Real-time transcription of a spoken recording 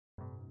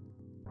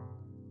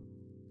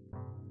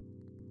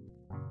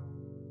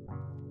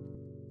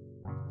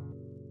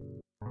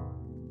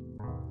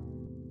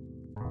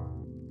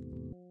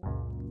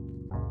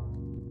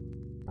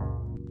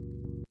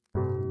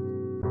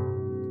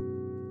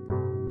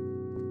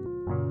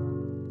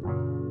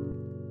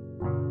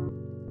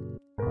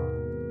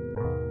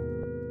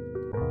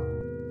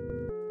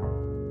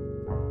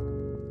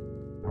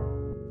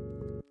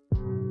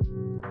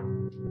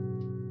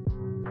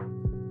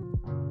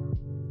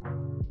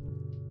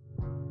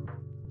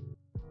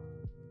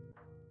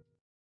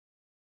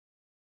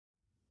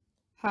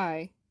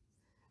Hi,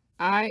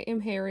 I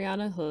am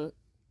Hariana Hook,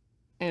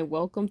 and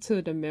welcome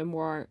to the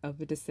Memoir of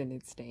a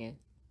Descendant Stand.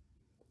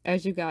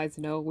 As you guys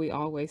know, we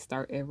always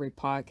start every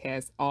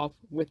podcast off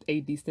with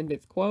a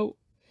Descendants quote.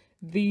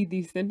 The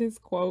Descendants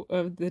quote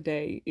of the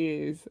day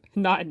is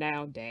 "Not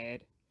now,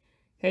 Dad."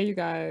 Hey, you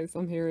guys,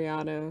 I'm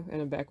Hariana,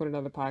 and I'm back with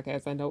another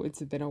podcast. I know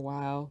it's been a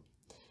while.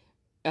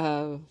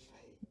 Uh,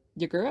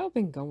 your girl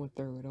been going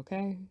through it,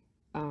 okay?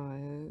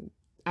 Uh,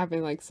 I've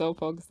been like so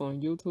focused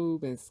on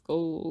YouTube and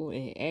school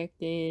and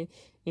acting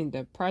and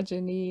the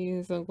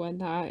progenies and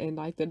whatnot. And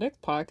like the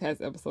next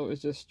podcast episode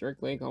is just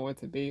strictly going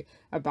to be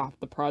about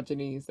the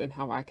progenies and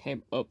how I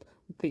came up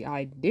with the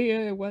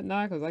idea and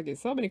whatnot. Because I get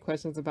so many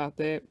questions about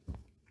that.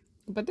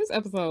 But this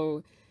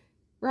episode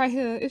right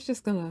here, it's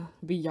just gonna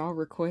be y'all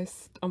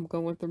request. I'm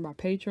going through my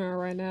Patreon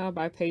right now.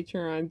 By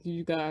Patreon,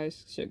 you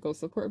guys should go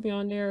support me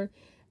on there.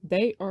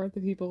 They are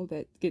the people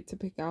that get to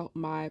pick out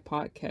my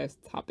podcast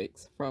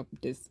topics from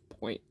this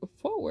point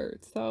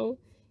forward. So,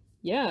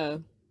 yeah.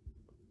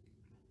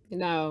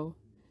 Now,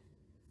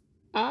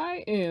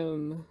 I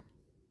am,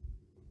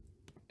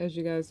 as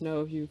you guys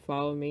know, if you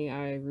follow me,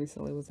 I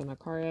recently was in a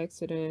car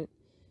accident.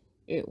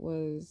 It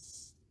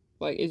was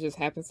like it just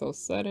happened so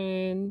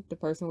sudden. The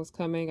person was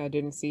coming. I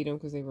didn't see them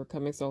because they were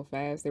coming so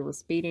fast. They were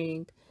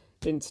speeding,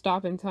 didn't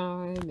stop in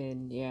time,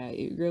 and yeah,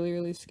 it really,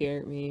 really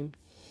scared me.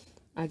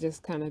 I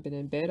just kind of been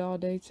in bed all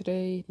day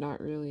today,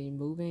 not really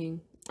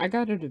moving. I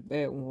got out of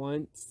bed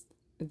once.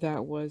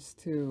 That was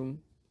to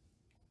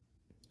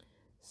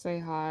say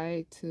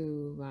hi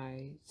to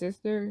my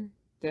sister.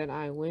 Then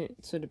I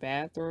went to the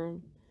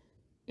bathroom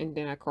and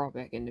then I crawled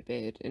back into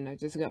bed and I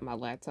just got my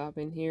laptop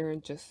in here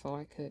and just so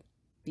I could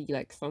be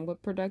like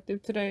somewhat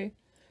productive today.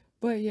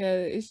 But yeah,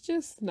 it's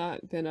just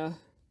not been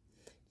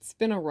it's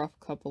been a rough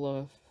couple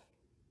of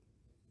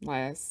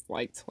last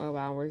like 12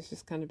 hours,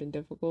 just kind of been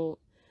difficult.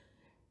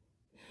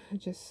 I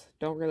just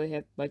don't really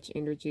have much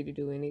energy to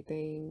do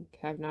anything.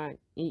 Have not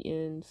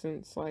eaten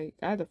since like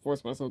I had to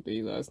force myself to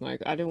eat last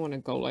night. I didn't want to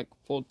go like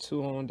full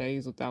 2 long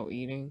days without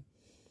eating.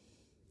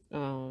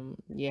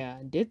 Yeah,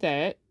 I did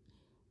that.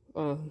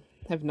 Uh,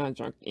 have not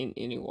drunk in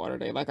any water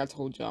today. Like I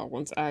told y'all,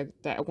 once I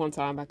that one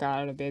time I got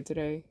out of bed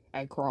today,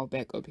 I crawled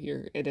back up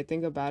here. And the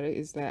thing about it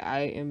is that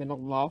I am in a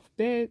loft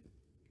bed.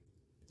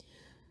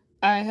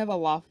 I have a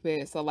loft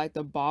bed, so like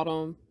the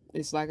bottom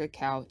is like a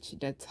couch.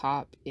 The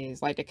top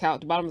is like the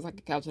couch. The bottom is like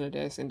a couch and a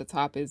desk, and the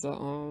top is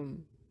a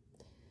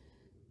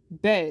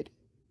bed.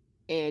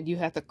 And you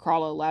have to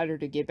crawl a ladder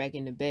to get back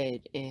into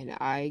bed. And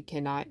I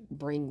cannot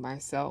bring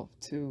myself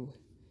to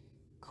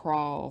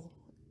crawl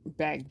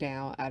back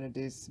down out of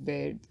this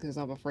bed because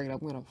I'm afraid I'm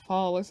gonna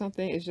fall or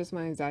something. It's just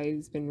my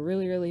anxiety's been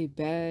really, really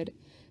bad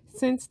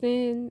since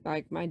then.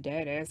 Like my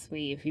dad asked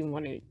me if he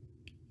wanted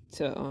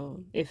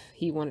to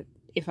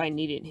if I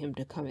needed him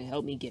to come and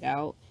help me get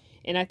out.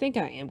 And I think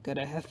I am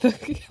gonna have to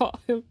call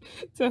him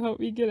to help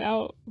me get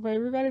out. But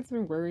everybody's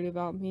been worried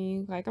about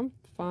me. Like I'm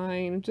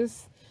fine. I'm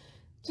just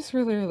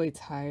really, really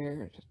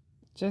tired.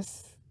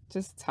 Just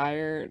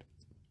tired.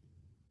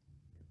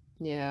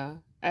 Yeah.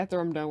 After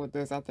I'm done with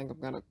this, I think I'm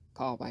gonna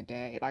call my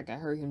dad. Like I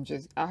heard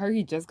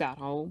he just got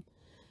home.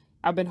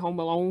 I've been home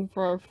alone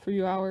for a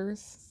few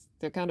hours.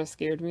 That kind of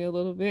scared me a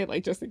little bit,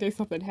 like just in case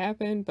something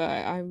happened, but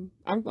I'm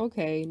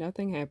okay.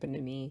 Nothing happened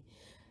to me.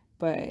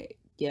 But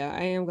yeah,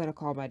 I am gonna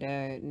call my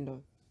dad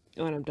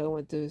when I'm done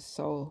with this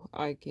so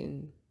I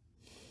can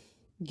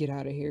get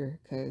out of here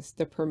because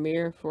the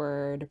premiere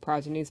for the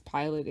Progenies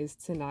pilot is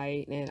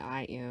tonight and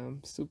I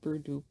am super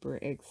duper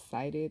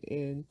excited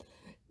and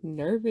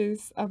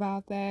nervous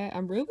about that.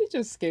 I'm really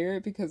just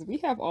scared because we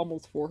have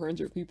almost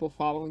 400 people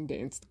following the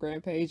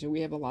Instagram page and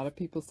we have a lot of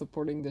people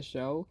supporting the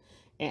show.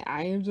 And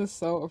I am just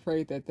so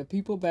afraid that the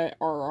people that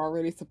are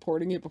already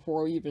supporting it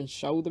before we even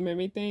show them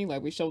anything,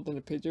 like we showed them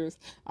the pictures,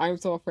 I'm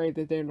so afraid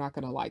that they're not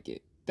going to like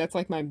it. That's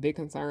like my big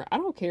concern. I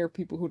don't care if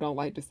people who don't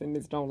like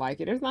Descendants don't like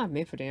it. It's not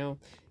meant for them.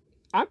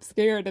 I'm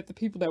scared that the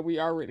people that we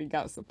already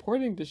got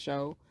supporting the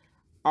show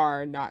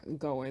are not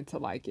going to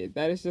like it.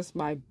 That is just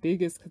my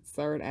biggest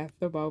concern at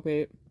the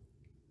moment.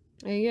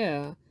 And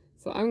yeah,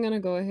 so I'm gonna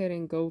go ahead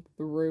and go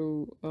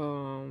through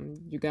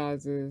you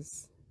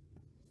guys's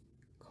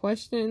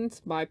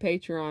questions, my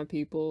Patreon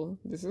people.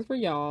 This is for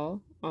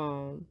y'all.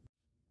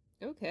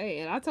 Okay,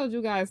 and I told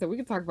you guys that we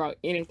can talk about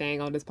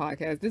anything on this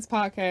podcast. This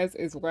podcast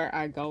is where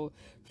I go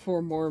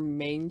for more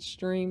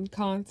mainstream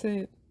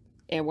content,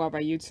 and while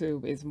my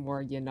YouTube is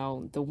more,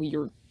 the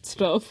weird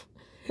stuff.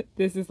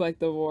 This is like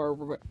the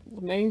more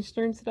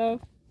mainstream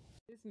stuff.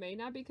 This may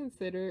not be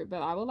considered,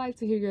 but I would like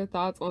to hear your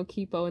thoughts on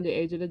Kipo and the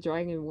Age of the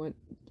Dragon one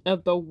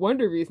of the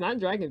Wonder Beast, not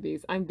Dragon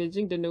Beast. I'm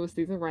binging the newest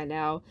season right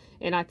now,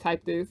 and I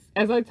typed this,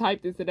 and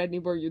I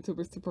need more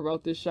YouTubers to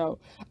promote this show.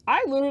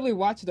 I literally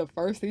watched the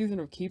first season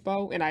of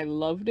Kipo, and I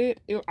loved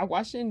I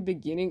watched it in the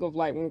beginning of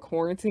like when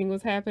quarantine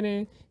was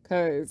happening,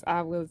 because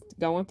I was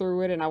going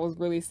through it, and I was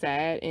really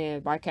sad.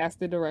 And by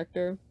casting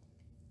director,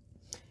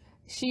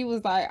 she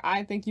was like,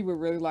 I think you would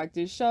really like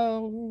this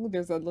show.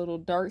 There's a little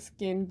dark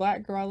skinned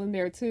black girl in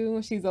there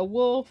too. She's a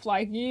wolf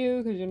like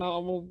you, because I'm a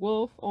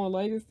wolf on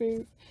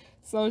Legacies.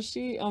 So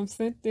she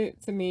sent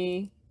it to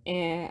me,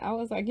 and I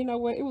was like, you know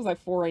what? It was like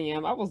 4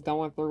 a.m. I was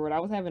going through it. I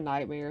was having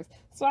nightmares.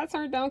 So I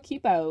turned on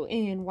Kipo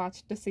and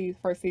watched the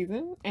first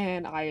season,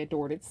 and I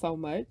adored it so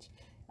much.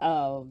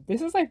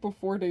 This is like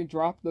before they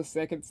dropped the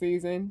second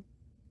season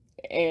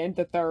and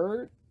the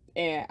third,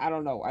 and I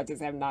don't know. I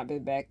just have not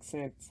been back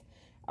since.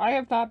 I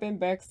have not been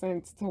back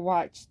since to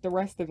watch the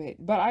rest of it,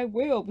 but I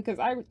will because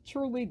I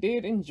truly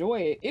did enjoy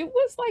it. It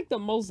was like the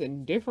most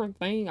indifferent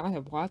thing I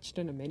have watched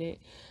in a minute.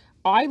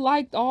 I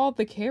liked all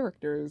the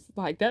characters.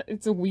 Like that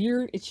it's a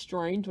weird, it's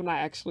strange when I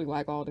actually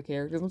like all the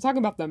characters. I'm talking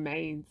about the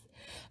mains.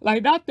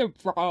 Like not the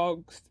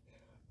frogs.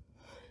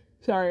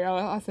 Sorry,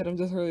 I said I'm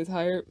just really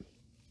tired.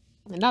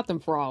 And not them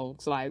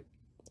frogs. Like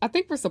I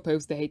think we're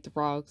supposed to hate the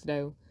frogs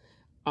though.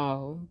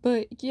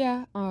 But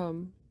yeah,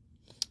 I'm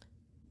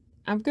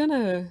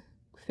gonna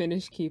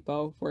finish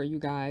Kipo for you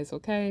guys,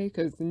 okay?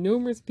 Because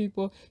numerous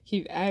people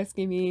keep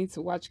asking me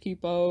to watch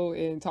Kipo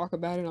and talk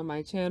about it on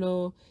my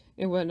channel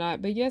and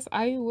whatnot. But yes,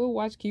 I will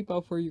watch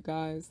Kipo for you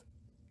guys.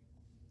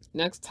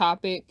 Next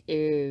topic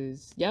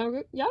is y'all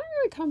don't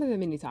really come with that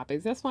many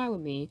topics. That's fine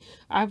with me.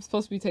 I'm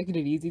supposed to be taking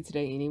it easy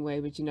today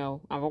anyway, but you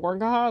know, I'm a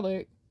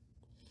workaholic.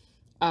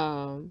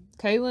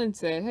 Kaylin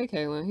said, "Hey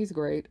Kaylin, he's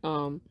great.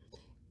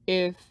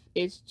 If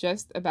it's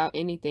just about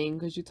anything,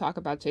 because you talk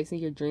about chasing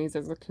your dreams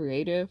as a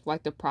creative,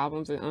 like the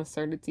problems and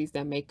uncertainties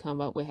that may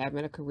come up with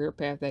having a career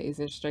path that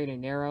isn't straight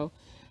and narrow."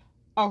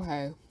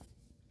 Okay,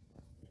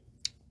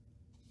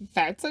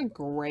 that's a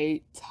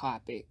great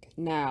topic.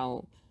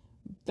 Now,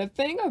 the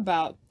thing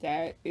about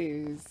that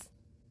is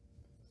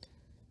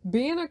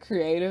being a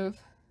creative,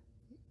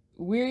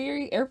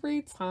 we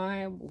every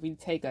time we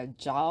take a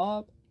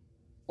job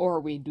or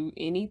we do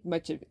any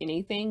much of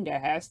anything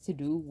that has to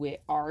do with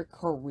our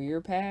career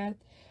path,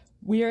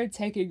 we are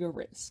taking a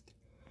risk.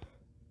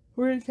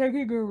 We're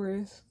taking a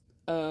risk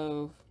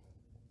of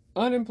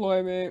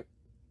unemployment,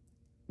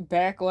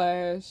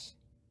 backlash,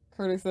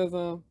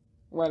 criticism,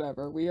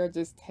 whatever. We are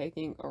just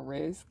taking a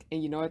risk.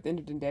 And you know, at the end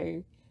of the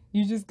day,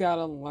 you just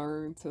gotta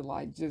learn to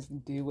like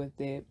just deal with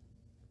it.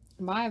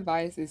 My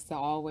advice is to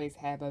always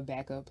have a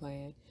backup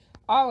plan.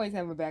 Always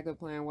have a backup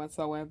plan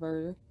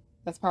whatsoever.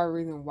 That's part of the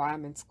reason why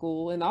I'm in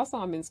school. And also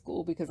I'm in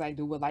school because I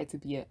would like to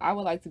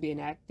be an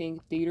acting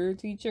theater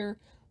teacher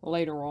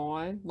later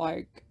on,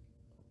 like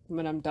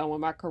when I'm done with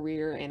my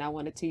career and I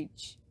want to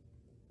teach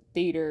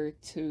theater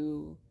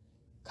to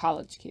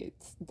college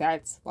kids.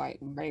 That's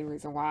like main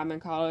reason why I'm in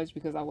college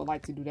because I would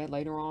like to do that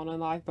later on in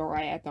life. But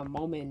right at the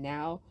moment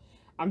now,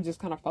 I'm just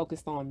kind of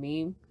focused on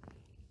me.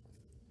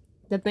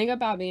 The thing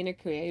about being a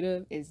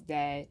creative is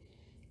that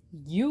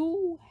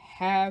you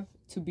have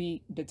to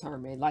be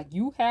determined. Like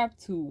you have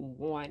to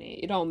want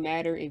it. It don't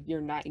matter if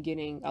you're not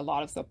getting a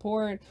lot of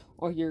support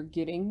or you're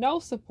getting no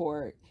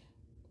support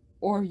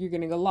or you're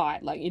getting a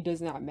lot. Like it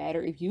does not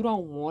matter. If you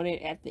don't want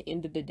it at the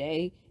end of the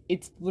day,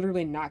 it's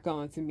literally not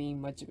going to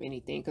mean much of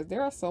anything. Because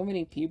there are so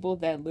many people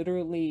that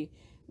literally,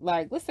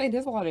 like, let's say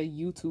there's a lot of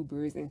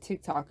YouTubers and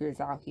TikTokers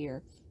out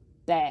here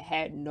that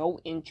had no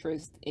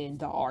interest in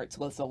the arts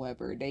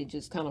whatsoever. They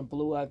just kind of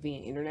blew up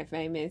being internet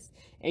famous.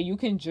 And you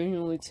can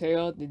genuinely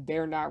tell that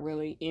they're not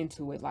really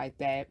into it like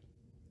that.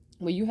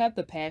 When you have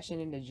the passion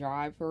and the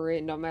drive for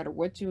it, no matter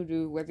what you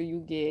do, whether you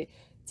get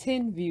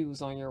 10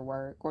 views on your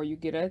work or you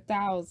get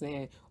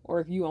 1,000,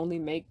 or if you only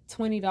make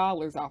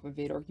 $20 off of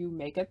it, or if you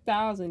make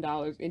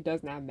 $1,000, it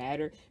does not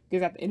matter.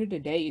 Because at the end of the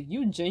day, if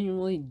you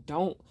genuinely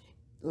don't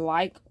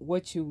like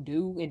what you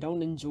do and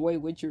don't enjoy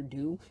what you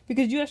do,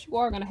 because yes, you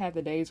are going to have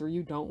the days where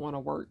you don't want to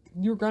work.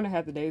 You're going to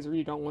have the days where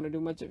you don't want to do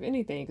much of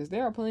anything, because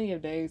there are plenty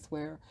of days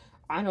where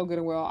I know good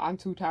and well I'm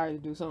too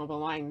tired to do something, but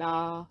like,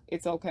 nah,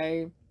 it's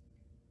okay.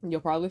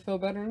 You'll probably feel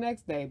better the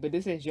next day, but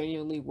this is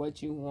genuinely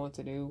what you want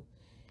to do.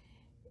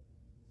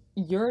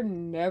 You're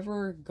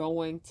never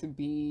going to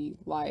be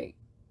like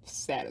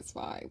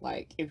satisfied,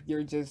 like if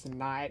you're just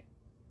not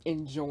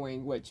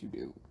enjoying what you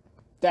do.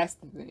 That's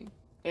the thing.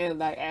 And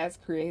like as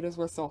creators,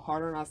 we're so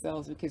hard on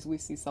ourselves because we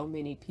see so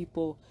many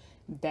people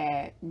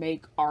that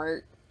make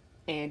art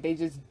and they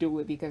just do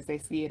it because they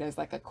see it as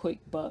like a quick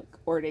buck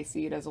or they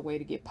see it as a way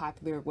to get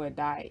popular or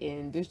whatnot.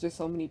 And there's just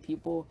so many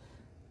people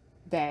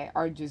that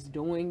are just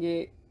doing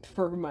it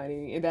for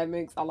money, and that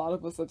makes a lot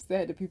of us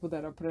upset. The people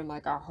that are putting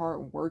like our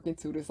hard work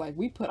into this, like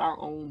we put our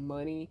own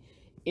money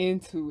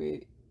into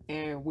it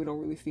and we don't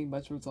really see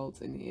much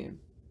results in the end.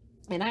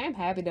 And I am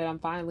happy that I'm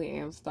finally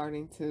am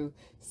starting to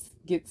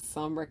get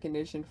some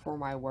recognition for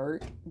my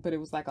work, but it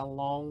was like a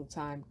long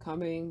time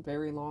coming,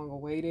 very long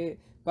awaited.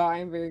 But I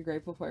am very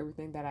grateful for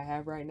everything that I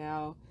have right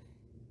now.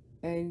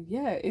 And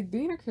yeah, it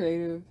being a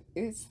creative,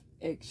 it's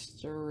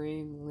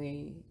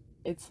extremely,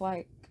 it's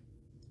like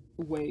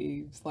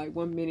waves. Like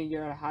 1 minute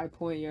you're at a high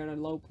point, you're at a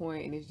low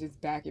point, and it's just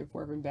back and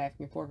forth and back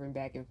and forth and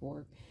back and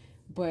forth.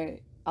 But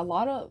a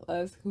lot of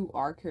us who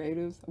are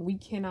creatives, we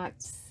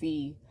cannot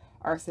see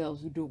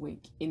ourselves doing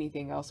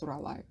anything else with our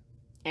life.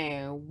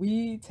 And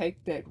we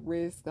take that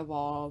risk of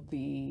all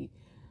the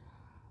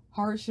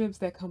hardships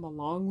that come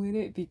along with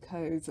it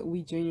because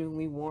we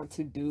genuinely want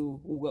to do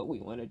what we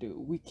want to do.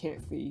 We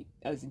can't see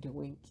us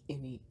doing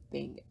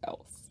anything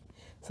else.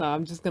 So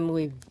I'm just going to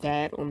leave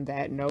that on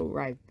that note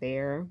right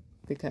there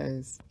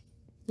because,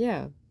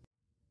 yeah.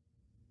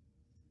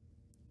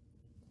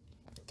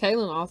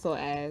 Kaylin also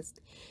asked,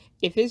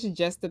 if it's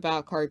just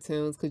about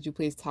cartoons, could you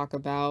please talk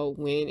about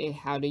when and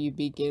how do you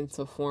begin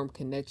to form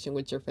connection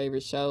with your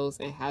favorite shows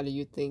and how do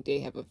you think they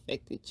have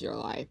affected your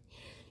life?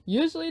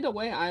 Usually, the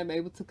way I'm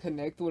able to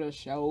connect with a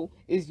show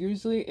is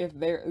usually if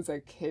there is a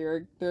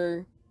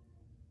character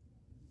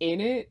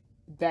in it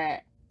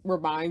that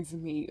reminds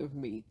me of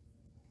me.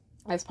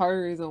 That's part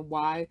of the reason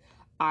why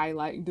I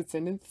like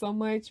Descendants so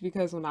much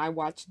because when I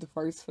watched the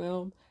first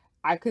film,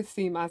 I could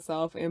see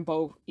myself in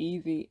both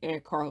Evie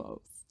and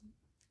Carlos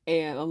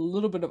and a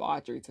little bit of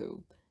Audrey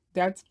too.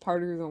 That's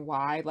part of the reason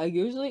why. Like,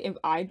 usually, if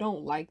I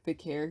don't like the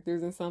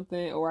characters in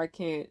something or I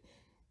can't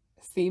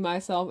see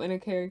myself in a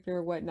character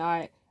or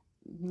whatnot,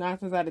 9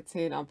 times out of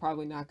 10, I'm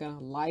probably not gonna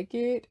like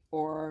it,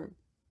 or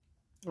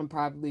I'm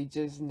probably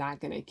just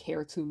not gonna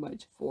care too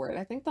much for it.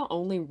 I think the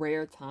only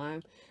rare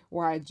time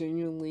where I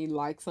genuinely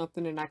liked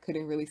something and I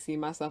couldn't really see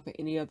myself in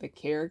any of the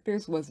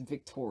characters was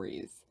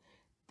Victorious.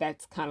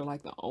 That's kind of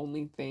like the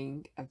only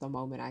thing at the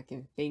moment I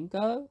can think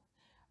of.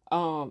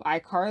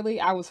 iCarly,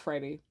 I was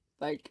Freddie.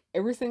 Like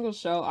every single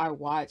show I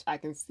watch, I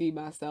can see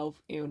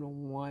myself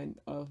in one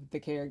of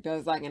the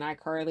characters. Like in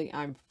iCarly,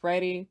 I'm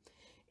Freddie.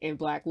 In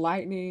Black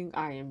Lightning,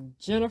 I am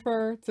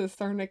Jennifer to a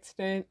certain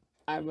extent.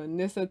 I'm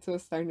Anissa to a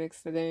certain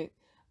extent.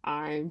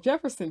 I'm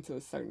Jefferson to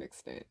a certain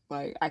extent.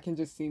 Like I can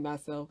just see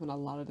myself in a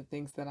lot of the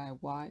things that I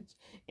watch.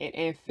 In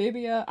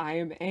Amphibia, I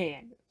am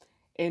Anne.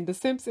 In The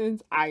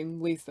Simpsons,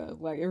 I'm Lisa.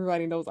 Like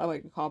everybody knows I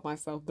like to call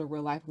myself the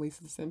real life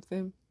Lisa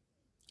Simpson.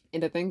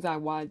 And the things I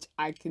watch,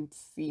 I can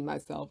see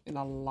myself in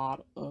a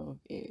lot of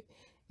it.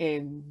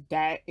 And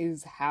that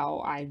is how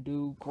I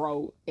do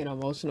grow an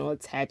emotional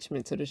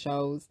attachment to the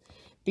shows.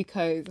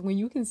 Because when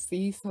you can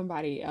see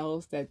somebody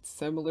else that's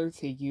similar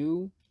to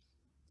you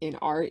in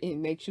art, it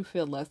makes you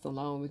feel less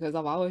alone. Because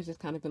I've always just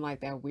kind of been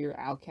like that weird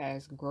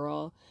outcast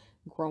girl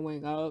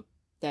growing up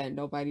that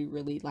nobody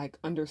really like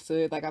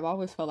understood. Like I've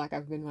always felt like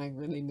I've been like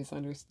really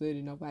misunderstood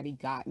and nobody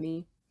got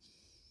me.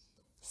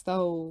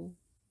 So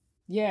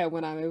yeah,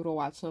 when I'm able to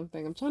watch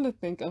something, I'm trying to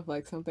think of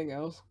like something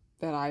else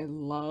that I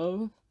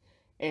love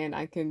and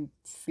I can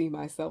see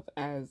myself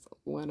as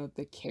one of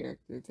the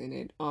characters in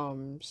it.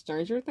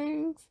 Stranger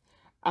Things.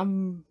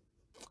 I'm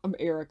I'm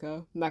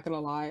Erica. Not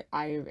gonna lie,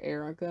 I am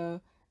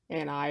Erica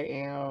and I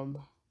am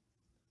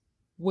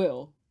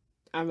Will.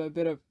 I'm a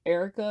bit of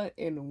Erica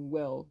and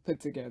Will put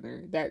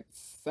together.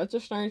 That's such a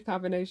strange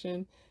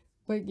combination.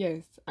 But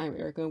yes, I'm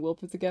Erica and Will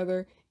put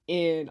together.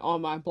 And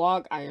on my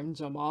blog, I am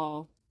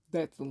Jamal.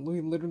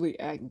 We literally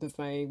act the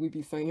same. We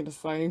be saying the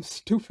same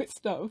stupid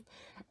stuff.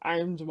 I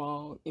am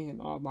Jamal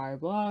and on my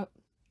blog.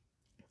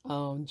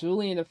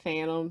 Julie and the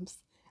Phantoms.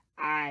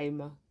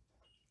 I'm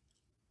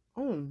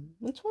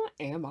which one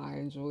am I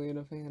in Julie and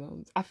the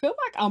Phantoms? I feel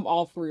like I'm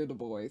all three of the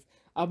boys.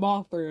 I'm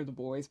all three of the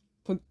boys.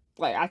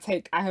 Like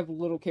I have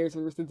little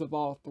characteristics of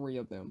all three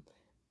of them.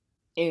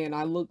 And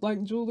I look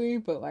like Julie,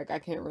 but like I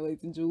can't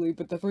relate to Julie.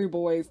 But the three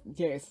boys,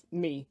 yes,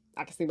 me.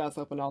 I can see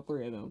myself in all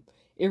three of them.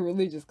 It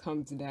really just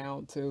comes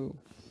down to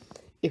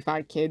if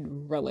I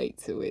can relate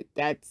to it.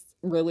 That's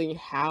really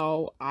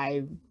how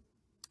I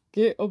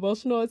get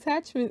emotional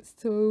attachments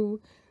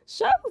to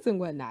shows and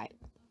whatnot.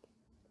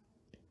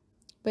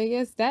 But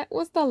yes, that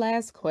was the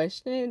last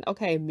question.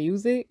 Okay,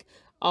 music.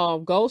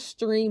 Go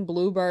stream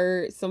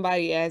Bluebird.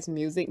 Somebody asked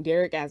music.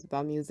 Derek asked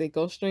about music.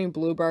 Go stream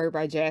Bluebird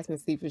by Jasmine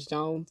Cephas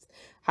Jones.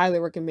 Highly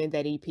recommend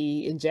that EP.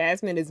 And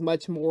Jasmine is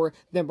much more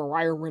than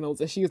Mariah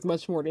Reynolds, and she is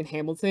much more than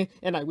Hamilton.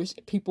 And I wish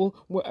people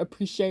would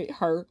appreciate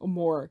her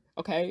more.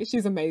 Okay,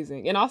 she's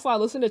amazing. And also, I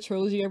listen to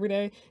Trilogy every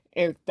day.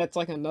 If that's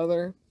like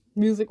another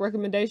music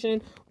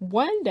recommendation.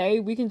 One day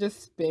we can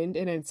just spend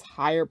an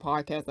entire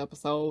podcast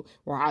episode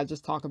where I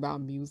just talk about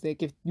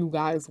music if you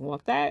guys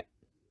want that.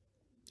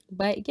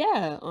 But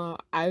yeah,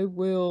 I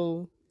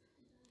will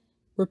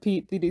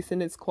repeat the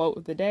Descendants quote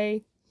of the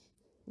day.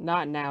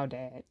 Not now,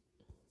 Dad.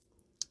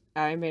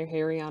 I'm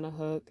Hariana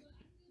Hook,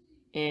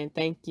 and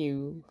thank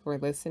you for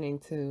listening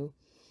to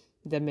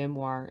the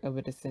memoir of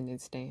a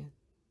Descendant Stand.